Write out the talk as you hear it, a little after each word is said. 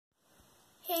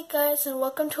Hey guys, and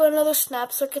welcome to another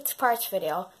Snap Circuits Parts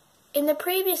video. In the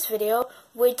previous video,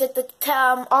 we did the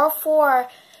R4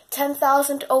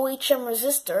 10,000 OHM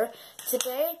resistor.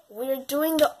 Today, we are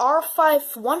doing the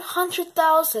R5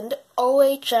 100,000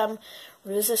 OHM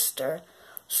resistor.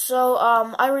 So,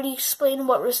 I already explained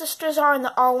what resistors are in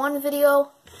the R1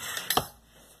 video.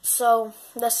 So,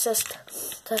 let's just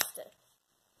test it.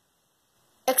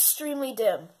 Extremely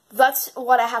dim. That's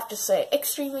what I have to say.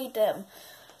 Extremely dim.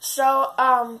 So,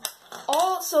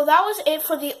 so that was it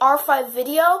for the R5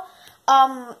 video.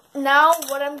 Now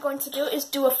what I'm going to do is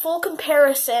do a full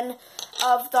comparison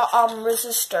of the,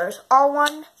 resistors.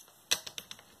 R1,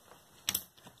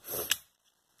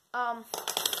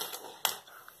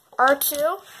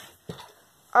 R2,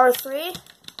 R3,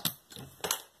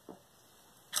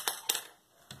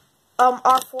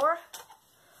 R4,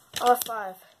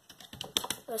 R5.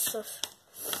 Let's just...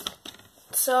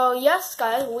 So yes,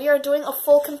 guys, we are doing a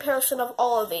full comparison of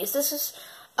all of these. This is,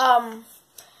 I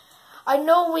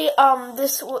know the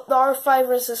R5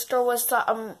 resistor was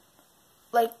the,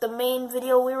 like the main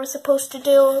video we were supposed to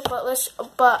do, but let's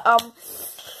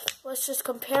just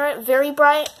compare it. Very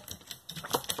bright,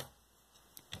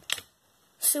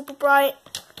 super bright,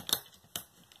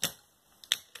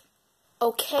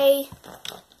 okay,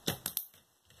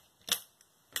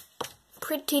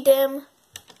 pretty dim,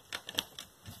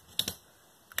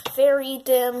 very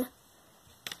dim.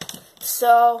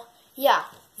 So yeah,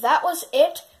 that was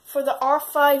it for the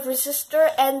R5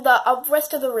 resistor and the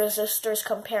rest of the resistors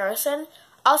comparison.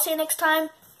 I'll see you next time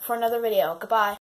for another video. Goodbye.